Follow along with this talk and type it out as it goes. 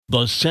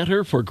The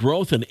Center for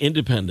Growth and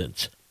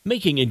Independence,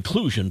 making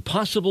inclusion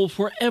possible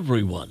for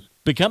everyone.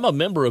 Become a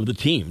member of the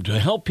team to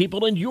help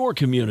people in your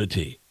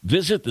community.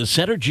 Visit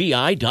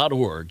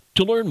thecentergi.org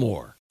to learn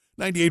more.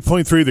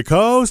 98.3 The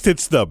Coast.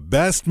 It's the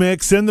best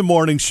mix in the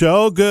morning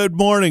show. Good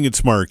morning.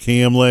 It's Mark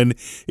Hamlin.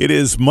 It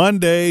is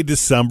Monday,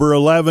 December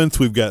 11th.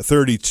 We've got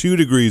 32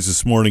 degrees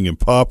this morning in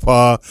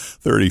Pawpaw,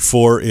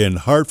 34 in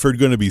Hartford.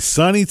 Going to be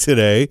sunny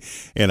today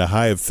and a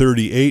high of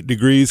 38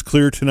 degrees.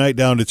 Clear tonight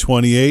down to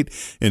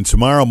 28. And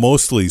tomorrow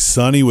mostly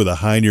sunny with a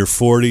high near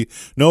 40.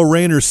 No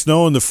rain or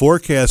snow in the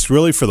forecast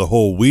really for the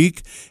whole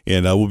week.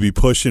 And we'll be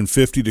pushing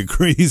 50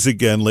 degrees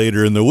again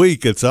later in the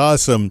week. It's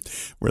awesome.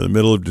 We're in the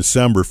middle of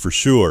December for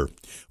sure.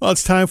 Well,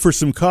 it's time for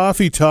some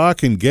coffee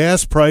talk, and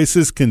gas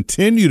prices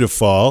continue to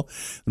fall.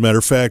 As a matter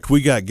of fact,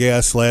 we got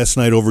gas last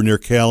night over near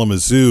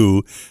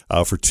Kalamazoo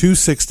for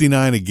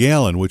 $2.69 a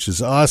gallon, which is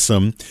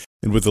awesome.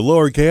 And with the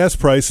lower gas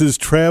prices,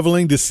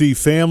 traveling to see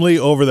family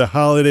over the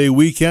holiday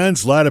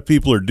weekends, a lot of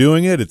people are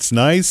doing it. It's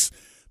nice,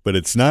 but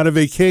it's not a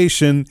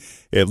vacation,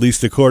 at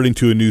least according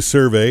to a new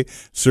survey.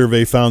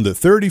 Survey found that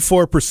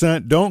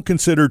 34% don't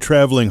consider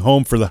traveling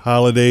home for the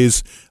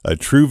holidays a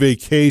true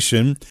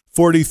vacation.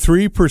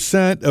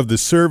 43% of the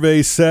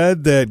survey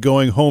said that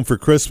going home for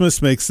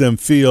Christmas makes them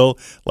feel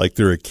like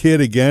they're a kid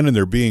again and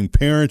they're being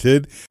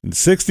parented. And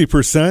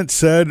 60%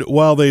 said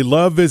while they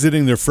love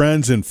visiting their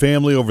friends and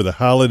family over the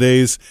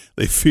holidays,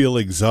 they feel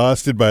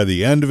exhausted by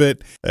the end of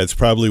it. That's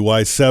probably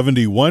why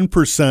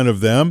 71% of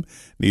them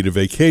need a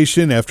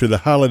vacation after the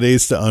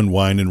holidays to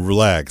unwind and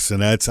relax.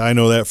 And I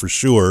know that for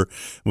sure.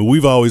 I mean,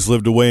 we've always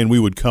lived away, and we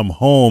would come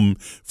home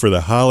for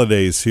the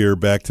holidays here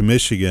back to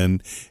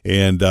Michigan,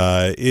 and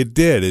it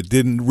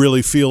didn't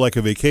really feel like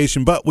a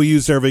vacation, but we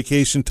used our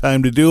vacation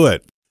time to do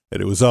it.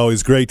 And it was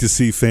always great to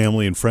see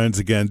family and friends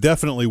again.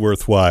 Definitely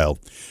worthwhile.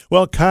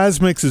 Well,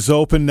 Cosmix is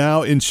open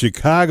now in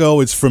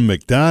Chicago. It's from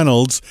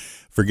McDonald's.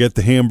 Forget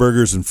the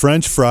hamburgers and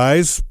French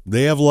fries.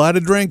 They have a lot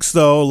of drinks,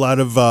 though, a lot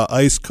of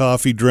iced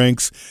coffee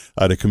drinks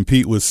to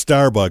compete with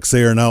Starbucks.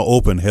 They are now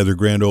open, had their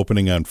grand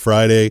opening on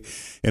Friday.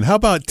 And how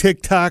about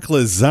TikTok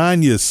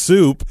lasagna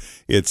soup?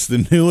 It's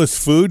the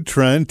newest food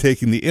trend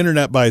taking the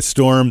internet by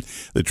storm.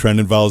 The trend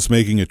involves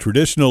making a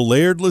traditional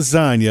layered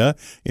lasagna.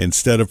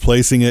 Instead of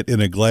placing it in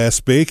a glass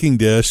baking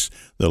dish,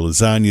 the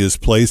lasagna is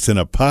placed in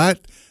a pot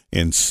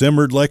and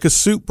simmered like a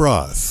soup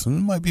broth. It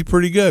might be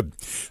pretty good.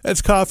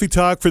 That's Coffee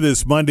Talk for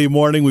this Monday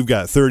morning. We've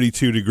got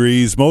 32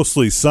 degrees,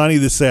 mostly sunny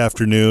this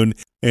afternoon,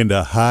 and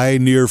a high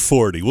near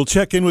 40. We'll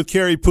check in with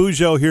Carrie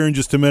Peugeot here in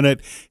just a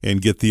minute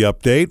and get the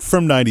update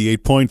from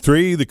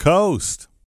 98.3 The Coast.